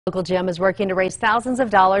Local gym is working to raise thousands of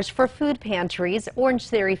dollars for food pantries. Orange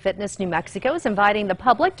Theory Fitness New Mexico is inviting the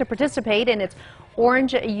public to participate in its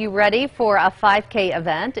Orange You Ready for a 5K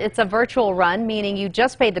event. It's a virtual run, meaning you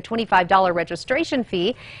just pay the $25 registration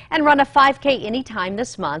fee and run a 5K anytime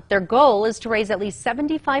this month. Their goal is to raise at least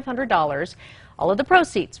 $7,500. All of the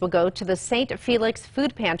proceeds will go to the St. Felix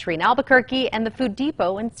Food Pantry in Albuquerque and the Food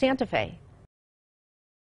Depot in Santa Fe.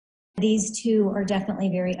 These two are definitely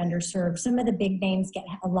very underserved. Some of the big names get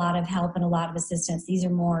a lot of help and a lot of assistance. These are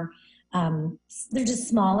more, they're just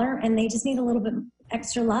smaller and they just need a little bit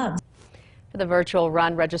extra love. For the virtual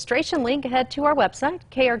run registration link, head to our website,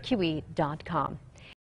 krqe.com.